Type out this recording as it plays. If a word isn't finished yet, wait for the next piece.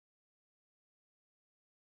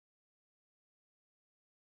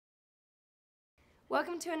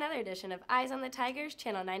Welcome to another edition of Eyes on the Tigers,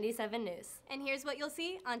 Channel 97 News. And here's what you'll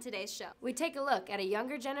see on today's show. We take a look at a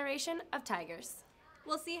younger generation of Tigers.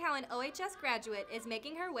 We'll see how an OHS graduate is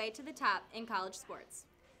making her way to the top in college sports.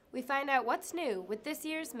 We find out what's new with this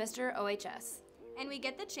year's Mr. OHS. And we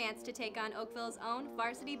get the chance to take on Oakville's own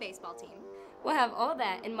varsity baseball team. We'll have all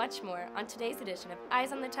that and much more on today's edition of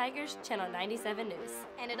Eyes on the Tigers, Channel 97 News.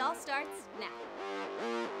 And it all starts now.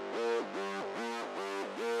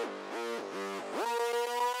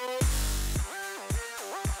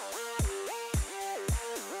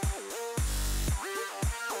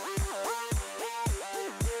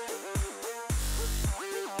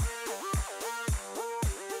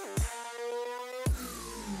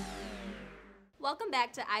 Welcome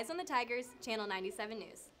back to Eyes on the Tigers, Channel 97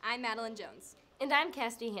 News. I'm Madeline Jones. And I'm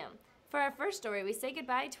Cassidy Ham. For our first story, we say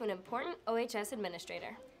goodbye to an important OHS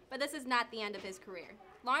administrator. But this is not the end of his career.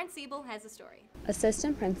 Lauren Siebel has a story.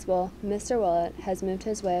 Assistant Principal Mr. Willett has moved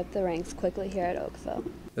his way up the ranks quickly here at Oakville.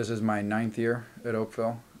 This is my 9th year at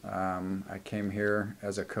Oakville. I came here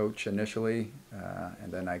as a coach initially,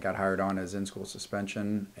 and then I got hired on as in-school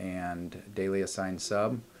suspension and daily assigned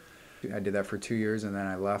sub. I did that for 2 years, and then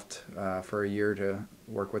I left for a year to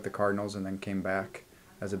work with the Cardinals, and then came back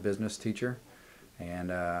as a business teacher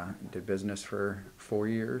and did business for 4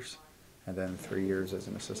 years, and then 3 years as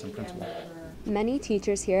an assistant principal. Many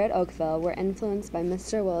teachers here at Oakville were influenced by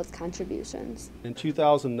Mr. Willett's contributions. In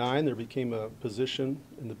 2009, there became a position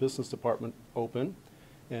in the business department open,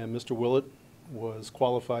 and Mr. Willett was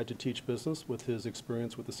qualified to teach business with his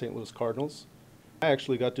experience with the St. Louis Cardinals. I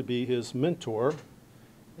actually got to be his mentor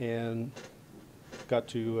and got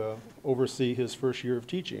to oversee his first year of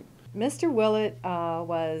teaching. Mr. Willett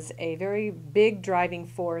was a very big driving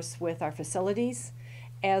force with our facilities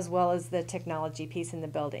as well as the technology piece in the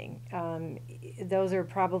building. Those are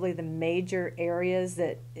probably the major areas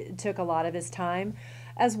that took a lot of his time,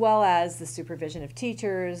 as well as the supervision of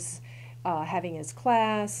teachers, having his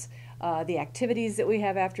class, the activities that we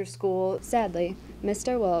have after school. Sadly,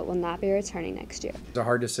 Mr. Willett will not be returning next year. It's a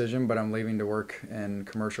hard decision, but I'm leaving to work in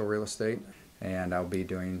commercial real estate, and I'll be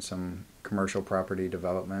doing some commercial property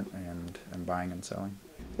development and buying and selling.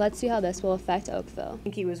 Let's see how this will affect Oakville. I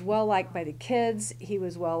think he was well liked by the kids, he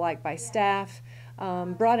was well liked by staff,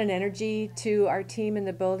 brought an energy to our team in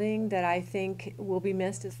the building that I think will be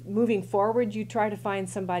missed. Moving forward, you try to find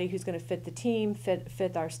somebody who's going to fit the team,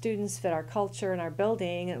 fit our students, fit our culture and our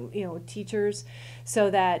building, and teachers, so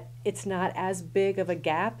that it's not as big of a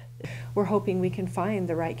gap. We're hoping we can find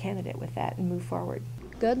the right candidate with that and move forward.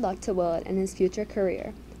 Good luck to Willett in his future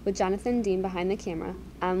career. With Jonathan Dean behind the camera,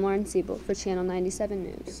 I'm Lauren Siebel for Channel 97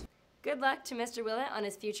 News. Good luck to Mr. Willett on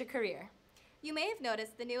his future career. You may have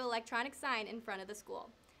noticed the new electronic sign in front of the school.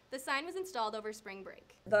 The sign was installed over spring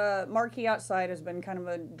break. The marquee outside has been kind of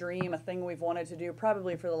a dream, a thing we've wanted to do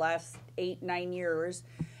probably for the last 8-9 years,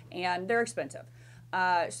 and they're expensive.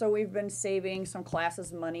 So we've been saving some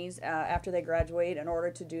classes' monies after they graduate in order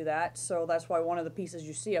to do that. So that's why one of the pieces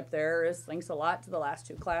you see up there is thanks a lot to the last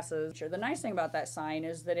 2 classes. The nice thing about that sign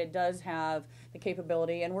is that it does have the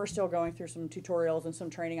capability, and we're still going through some tutorials and some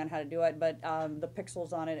training on how to do it, but the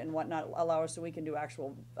pixels on it and whatnot allow us so we can do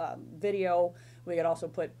actual video. We could also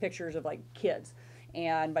put pictures of like kids.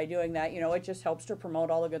 And by doing that, it just helps to promote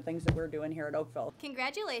all the good things that we're doing here at Oakville.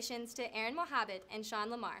 Congratulations to Aaron Mohabit and Sean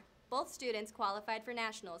Lamar. Both students qualified for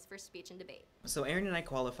nationals for speech and debate. So Aaron and I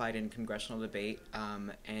qualified in congressional debate,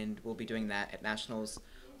 and we'll be doing that at nationals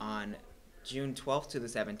on June 12th to the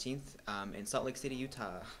 17th in Salt Lake City,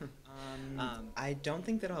 Utah. I don't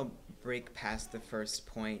think that I'll break past the first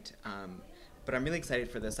point, but I'm really excited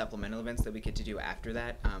for the supplemental events that we get to do after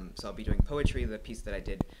that. So I'll be doing poetry, the piece that I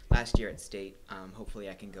did last year at state. Hopefully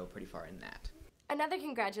I can go pretty far in that. Another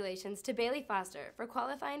congratulations to Bailey Foster for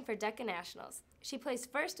qualifying for DECA Nationals. She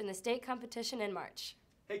placed first in the state competition in March.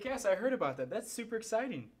 Hey Cass, I heard about that. That's super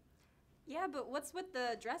exciting. Yeah, but what's with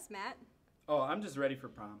the dress, Matt? Oh, I'm just ready for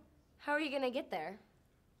prom. How are you going to get there?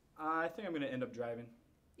 I think I'm going to end up driving.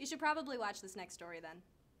 You should probably watch this next story then.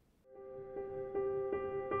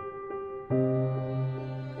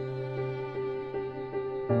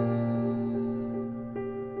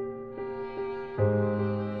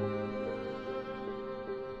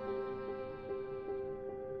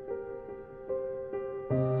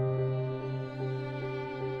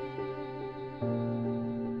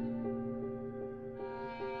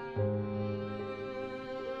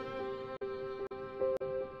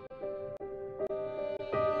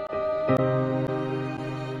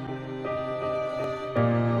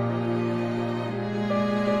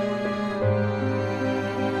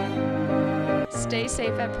 Stay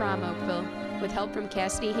safe at prom, Oakville. With help from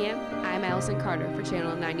Cassidy Ham, I'm Allison Carter for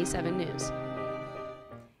Channel 97 News.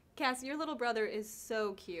 Cass, your little brother is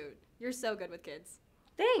so cute. You're so good with kids.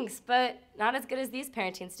 Thanks, but not as good as these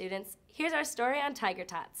parenting students. Here's our story on Tiger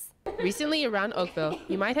Tots. Recently around Oakville,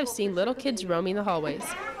 you might have seen little kids roaming the hallways.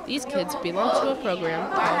 These kids belong to a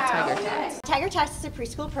program called Tiger Tots. Tiger Tots is a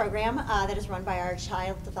preschool program that is run by our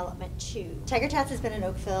Child Development 2. Tiger Tots has been in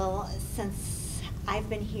Oakville since I've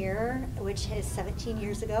been here, which is 17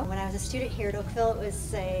 years ago. When I was a student here at Oakville, it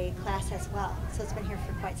was a class as well. So it's been here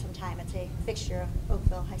for quite some time. It's a fixture of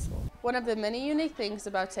Oakville High School. One of the many unique things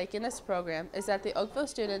about taking this program is that the Oakville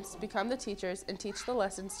students become the teachers and teach the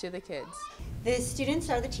lessons to the kids. The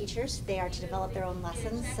students are the teachers. They are to develop their own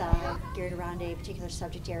lessons geared around a particular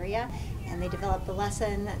subject area, and they develop the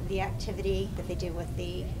lesson, the activity that they do with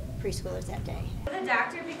the preschoolers that day. The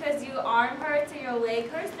doctor, because your arm hurts or your leg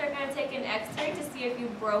hurts, they're going to take an x-ray to see if you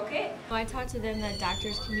broke it. I taught to them that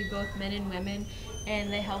doctors can be both men and women,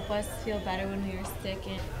 and they help us feel better when we are sick,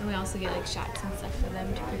 and we also get like shots and stuff for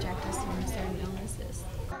them to protect us from certain illnesses.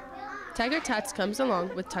 Tiger Tots comes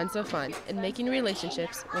along with tons of fun and making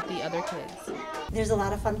relationships with the other kids. There's a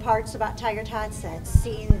lot of fun parts about Tiger Tots. That's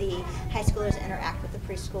seeing the high schoolers interact with the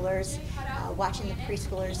preschoolers, watching the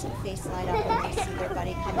preschoolers' face light up when they see their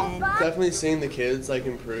buddy come in. Definitely seeing the kids like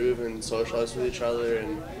improve and socialize with each other,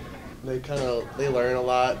 and they learn a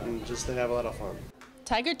lot and just they have a lot of fun.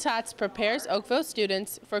 Tiger Tots prepares Oakville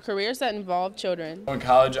students for careers that involve children. In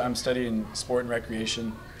college, I'm studying sport and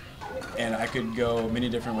recreation, and I could go many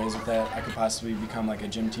different ways with that. I could possibly become like a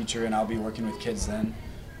gym teacher, and I'll be working with kids then.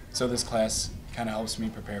 So this class kind of helps me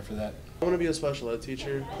prepare for that. I want to be a special ed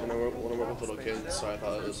teacher, and I want to work with little kids, so I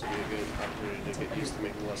thought this would be a good opportunity to get used to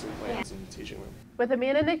making lesson plans and teaching them. With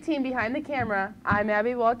Amanda Nick team behind the camera, I'm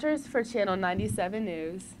Abby Walters for Channel 97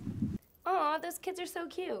 News. Aw, those kids are so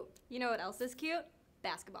cute. You know what else is cute?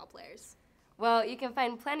 Basketball players. Well, you can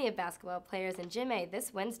find plenty of basketball players in Gym A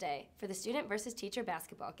this Wednesday for the student versus teacher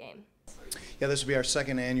basketball game. Yeah, this will be our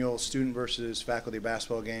second annual student versus faculty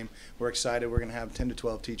basketball game. We're excited. We're going to have 10 to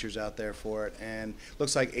 12 teachers out there for it, and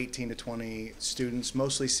looks like 18 to 20 students,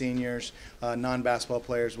 mostly seniors, non-basketball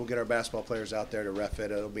players. We'll get our basketball players out there to ref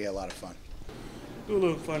it. It'll be a lot of fun. Do a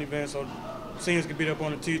little fun event so seniors can beat up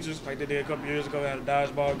on the teachers like they did a couple years ago at a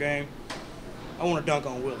dodgeball game. I want to dunk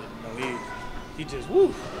on Willard. He just,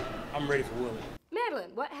 woo, I'm ready for Willard.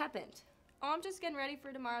 Madeline, what happened? Oh, I'm just getting ready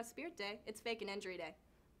for tomorrow's Spirit Day. It's Fake and Injury Day.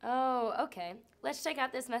 Oh, okay. Let's check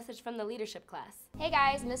out this message from the leadership class. Hey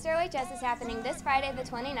guys, Mr. OHS is happening this Friday the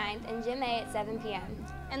 29th in Gym A at 7 p.m.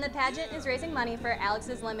 And the pageant is raising money for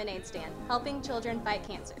Alex's Lemonade Stand, helping children fight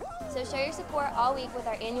cancer. So show your support all week with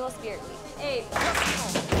our annual Spirit Week. Hey.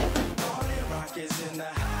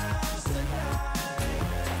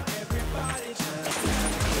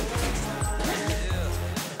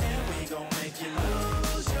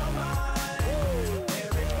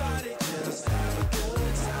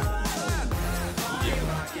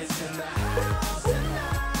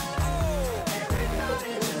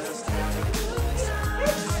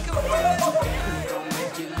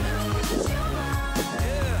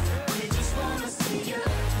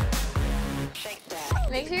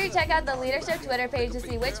 Make sure you check out the leadership Twitter page to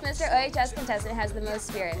see which Mr. OHS contestant has the most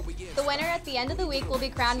spirit. The winner at the end of the week will be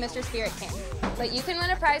crowned Mr. Spirit King. But you can win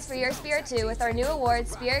a prize for your spirit too with our new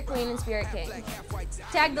awards, Spirit Queen and Spirit King.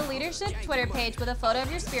 Tag the leadership Twitter page with a photo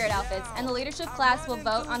of your spirit outfits, and the leadership class will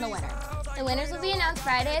vote on the winner. The winners will be announced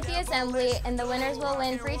Friday at the assembly, and the winners will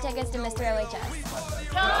win free tickets to Mr. OHS.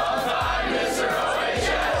 Come on, Mr.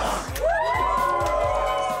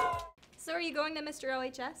 OHS! So are you going to Mr.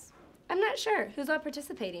 OHS? I'm not sure. Who's all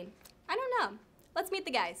participating? I don't know. Let's meet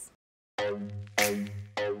the guys.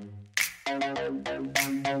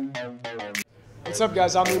 What's up,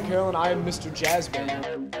 guys? I'm Luke Carroll, and I am Mr. Jazz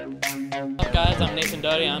Band. What's up, guys? I'm Nathan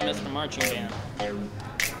Doty. I'm Mr. Marching Band.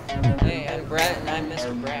 Hey, I'm Brett, and I'm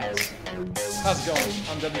Mr. Brass. How's it going?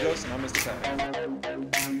 I'm Devin Joseph, and I'm Mr. Pat.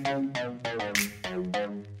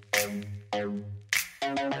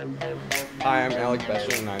 Hi, I'm Alec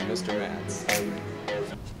Beshel, and I'm Mr. Mats.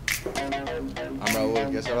 I'm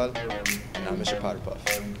Raul Gesavad, and I'm Mr. Potterpuff.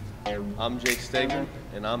 I'm Jake Stegman,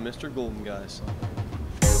 and I'm Mr. Golden Guys.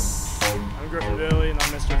 I'm Griffin Bailey, and I'm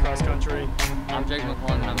Mr. Cross Country. I'm Jake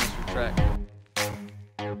McClellan, and I'm Mr. Track.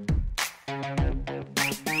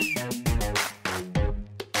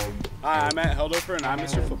 Hi, I'm Matt Heldofer, and I'm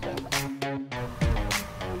Mr. Football.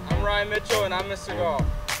 I'm Ryan Mitchell, and I'm Mr. Golf.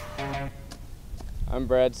 I'm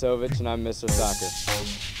Brad Sovich, and I'm Mr. Soccer.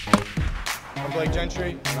 I'm Blake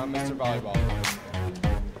Gentry, and I'm Mr. Volleyball.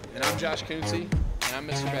 And I'm Josh Coonsey, and I'm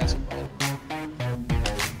Mr. Basketball.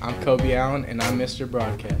 I'm Kobe Allen, and I'm Mr.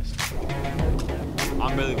 Broadcast.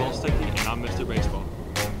 I'm Billy Volsticky, and I'm Mr. Baseball.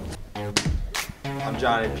 I'm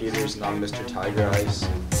Johnny Peters, and I'm Mr. Tiger Ice.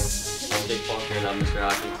 Jake Faulkner, and I'm Mr.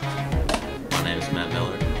 Hopkins. My name is Matt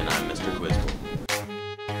Miller, and I'm Mr. Quizble.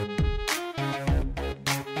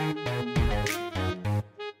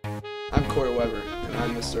 I'm Corey Weber, and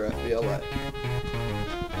I'm Mr. FBLA.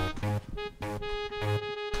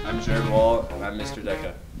 I'm Jared Wall, and I'm Mr.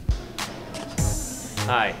 Deca.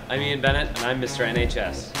 Hi, I'm Ian Bennett, and I'm Mr.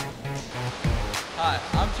 NHS. Hi,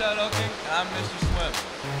 I'm Chad Oking, and I'm Mr. Swim.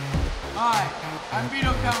 Hi, I'm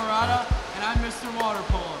Vito Camarada, and I'm Mr. Water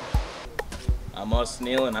Polo. I'm Austin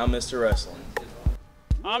Neal, and I'm Mr. Wrestling.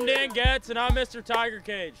 I'm Dan Getz, and I'm Mr. Tiger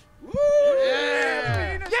Cage. Woo!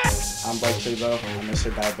 Yeah! Yes! I'm Blake Trebo, I'm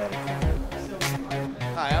Mr. Diabetic.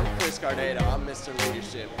 Hi, I'm Chris Gardado, I'm Mr.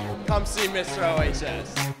 Leadership. Come see Mr.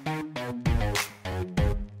 OHS.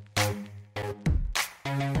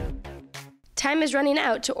 Time is running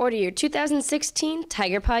out to order your 2016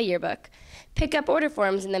 Tiger Paw Yearbook. Pick up order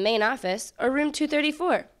forms in the main office or room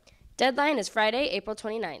 234. Deadline is Friday, April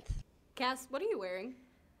 29th. Cass, what are you wearing?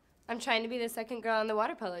 I'm trying to be the second girl on the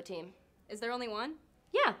water polo team. Is there only one?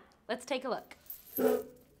 Yeah, let's take a look.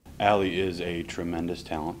 Allie is a tremendous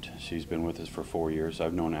talent. She's been with us for 4 years.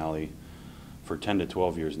 I've known Allie for 10 to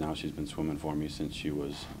 12 years now. She's been swimming for me since she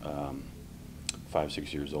was 5,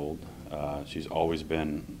 6 years old. She's always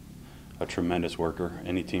been a tremendous worker.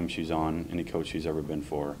 Any team she's on, any coach she's ever been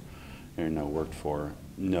for, worked for,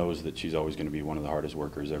 knows that she's always going to be one of the hardest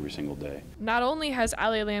workers every single day. Not only has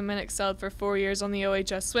Allie Landman excelled for 4 years on the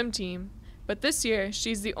OHS swim team, but this year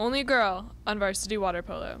she's the only girl on varsity water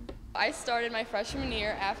polo. I started my freshman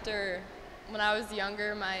year after, when I was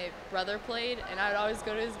younger, my brother played, and I would always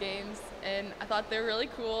go to his games, and I thought they were really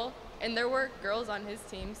cool, and there were girls on his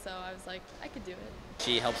team, so I was like, I could do it.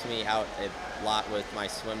 She helps me out a lot with my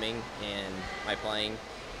swimming and my playing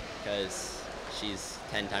because she's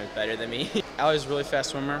 10 times better than me. Allie's a really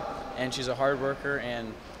fast swimmer, and she's a hard worker,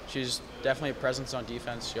 and she's definitely a presence on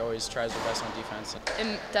defense. She always tries her best on defense.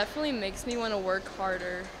 It definitely makes me want to work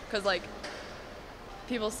harder because, like,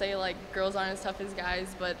 people say, like, girls aren't as tough as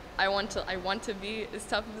guys, but I want to be as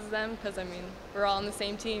tough as them because, I mean, we're all on the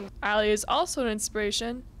same team. Allie is also an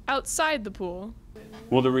inspiration outside the pool.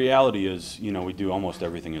 Well, the reality is, we do almost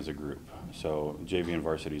everything as a group. So JV and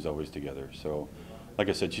varsity is always together. So, like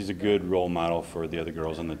I said, she's a good role model for the other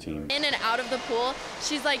girls on the team. In and out of the pool,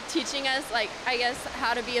 she's like teaching us, like, I guess,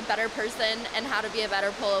 how to be a better person and how to be a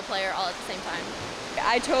better polo player all at the same time.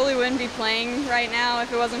 I totally wouldn't be playing right now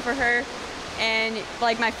if it wasn't for her. And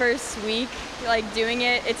like my first week, like doing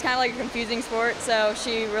it, it's kind of like a confusing sport. So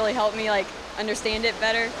she really helped me like understand it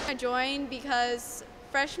better. I joined because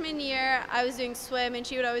freshman year I was doing swim and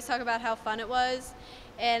she would always talk about how fun it was.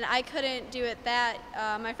 And I couldn't do it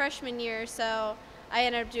my freshman year, so I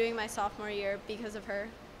ended up doing my sophomore year because of her.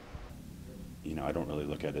 I don't really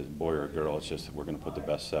look at it as boy or girl. It's just we're going to put the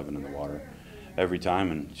best 7 in the water every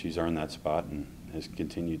time, and she's earned that spot and has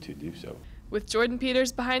continued to do so. With Jordan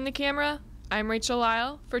Peters behind the camera, I'm Rachel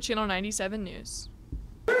Lyle for Channel 97 News.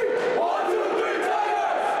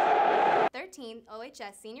 13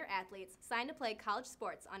 OHS senior athletes signed to play college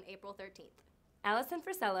sports on April 13th. Allison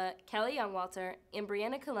Frisella, Kelly Youngwalter, and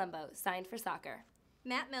Brianna Colombo signed for soccer.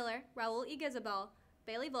 Matt Miller, Raul Igizabal,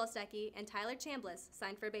 Bailey Volstecki, and Tyler Chambliss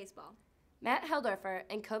signed for baseball. Matt Heldorfer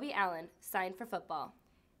and Kobe Allen signed for football.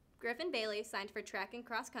 Griffin Bailey signed for track and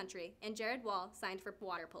cross country, and Jared Wall signed for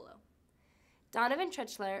water polo. Donovan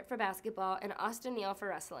Trichler for basketball and Austin Neal for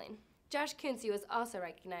wrestling. Josh Kunze was also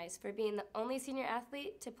recognized for being the only senior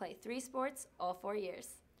athlete to play 3 sports all 4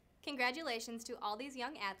 years. Congratulations to all these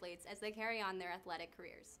young athletes as they carry on their athletic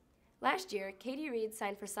careers. Last year, Katie Reed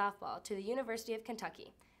signed for softball to the University of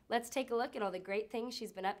Kentucky. Let's take a look at all the great things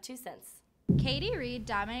she's been up to since. Katie Reed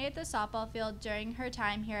dominated the softball field during her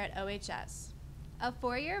time here at OHS. A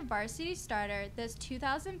 4-year varsity starter, this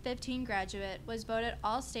 2015 graduate was voted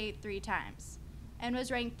All-State 3 times and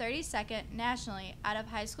was ranked 32nd nationally out of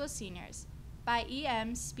high school seniors by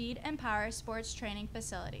EM Speed and Power Sports Training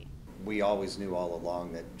Facility. We always knew all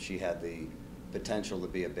along that she had the potential to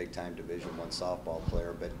be a big-time Division I softball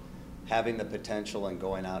player, but having the potential and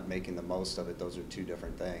going out and making the most of it, those are 2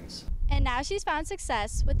 different things. And now she's found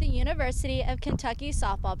success with the University of Kentucky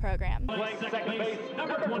softball program. Playing second base,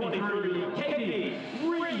 number 23, Katie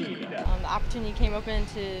Reed. The opportunity came open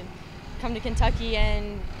to come to Kentucky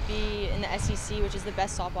and be in the SEC, which is the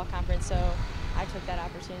best softball conference, so I took that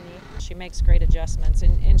opportunity. She makes great adjustments,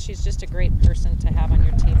 and she's just a great person to have on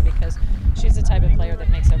your team because she's the type of player that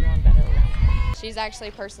makes everyone better around her. She's actually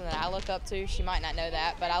a person that I look up to. She might not know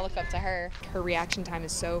that, but I look up to her. Her reaction time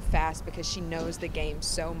is so fast because she knows the game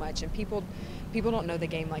so much, and people don't know the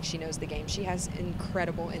game like she knows the game. She has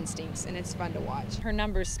incredible instincts, and it's fun to watch. Her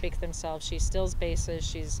numbers speak themselves. She steals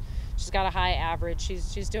bases. She's got a high average.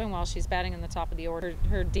 She's doing well. She's batting in the top of the order.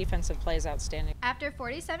 Her defensive play is outstanding. After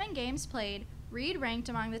 47 games played, Reed ranked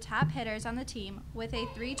among the top hitters on the team with a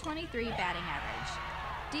 .323 batting average.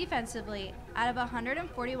 Defensively, out of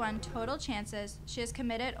 141 total chances, she has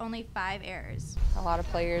committed only 5 errors. A lot of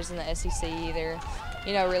players in the SEC, they're,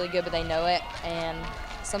 really good, but they know it, and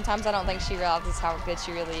sometimes I don't think she realizes how good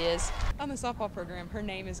she really is. On the softball program, her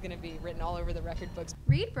name is going to be written all over the record books.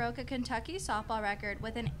 Reed broke a Kentucky softball record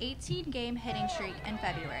with an 18-game hitting streak in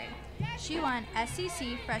February. She won SEC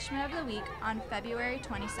Freshman of the Week on February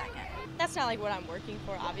 22nd. That's not like what I'm working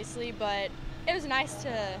for, obviously, but it was nice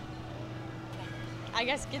to, I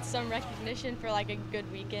guess, get some recognition for like a good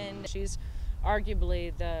weekend. She's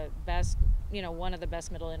arguably the best, one of the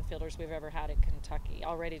best middle infielders we've ever had at Kentucky,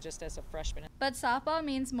 already just as a freshman. But softball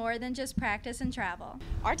means more than just practice and travel.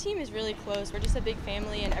 Our team is really close. We're just a big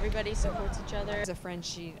family and everybody supports each other. As a friend,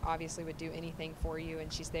 she obviously would do anything for you,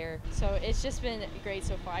 and she's there. So it's just been great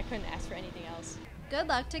so far. I couldn't ask for anything else. Good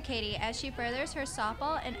luck to Katie as she furthers her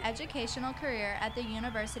softball and educational career at the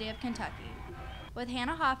University of Kentucky. With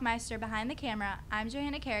Hannah Hoffmeister behind the camera, I'm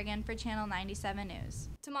Johanna Kerrigan for Channel 97 News.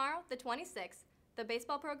 Tomorrow, the 26th, the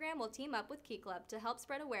baseball program will team up with Key Club to help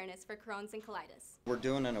spread awareness for Crohn's and colitis. We're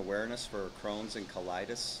doing an awareness for Crohn's and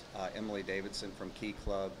colitis. Emily Davidson from Key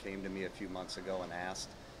Club came to me a few months ago and asked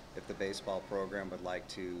if the baseball program would like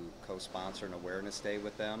to co-sponsor an awareness day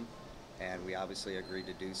with them, and we obviously agreed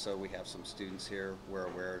to do so. We have some students here, we're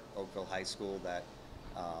aware at Oakville High School, that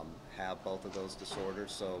have both of those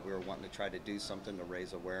disorders, so we were wanting to try to do something to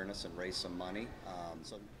raise awareness and raise some money.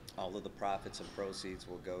 So all of the profits and proceeds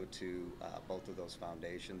will go to both of those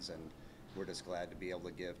foundations, and we're just glad to be able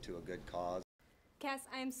to give to a good cause. Cass,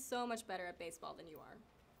 I am so much better at baseball than you are.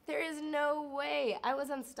 There is no way. I was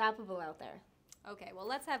unstoppable out there. Okay, well,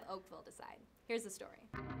 let's have Oakville decide. Here's the story.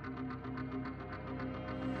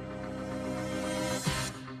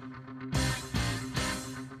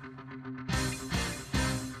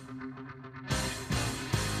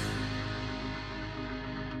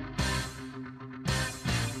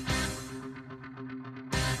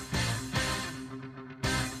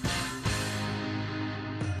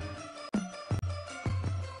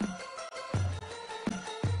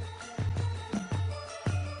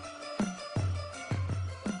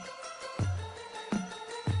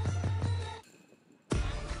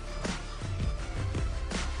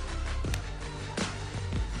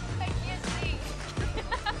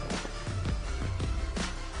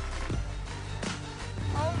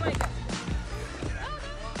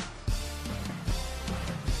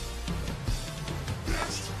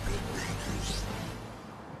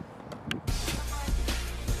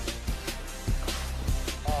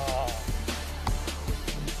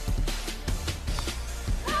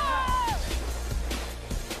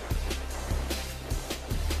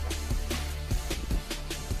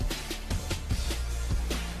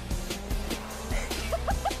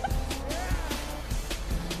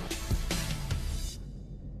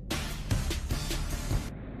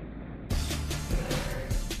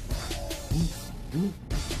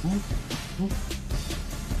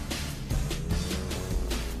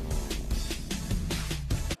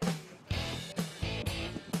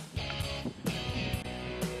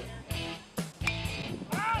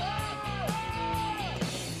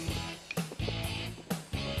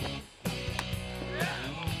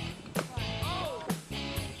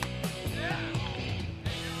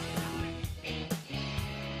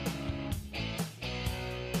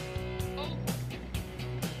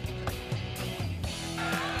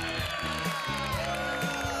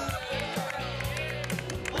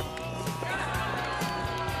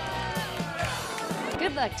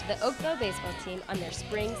 Good luck to the Oakville baseball team on their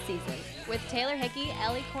spring season. With Taylor Hickey,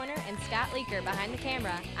 Ellie Corner, and Scott Leaker behind the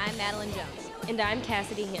camera, I'm Madeline Jones. And I'm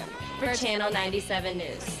Cassidy Him for Channel 97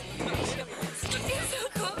 News. It's so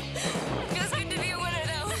cool. Feels good to be a winner,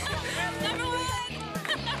 though. Number one!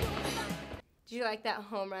 Did you like that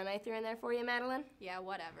home run I threw in there for you, Madeline? Yeah,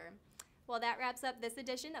 whatever. Well, that wraps up this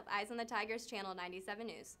edition of Eyes on the Tigers Channel 97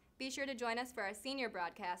 News. Be sure to join us for our senior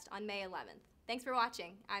broadcast on May 11th. Thanks for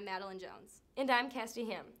watching. I'm Madeline Jones. And I'm Cassidy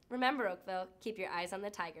Him. Remember, Oakville, keep your eyes on the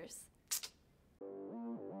Tigers.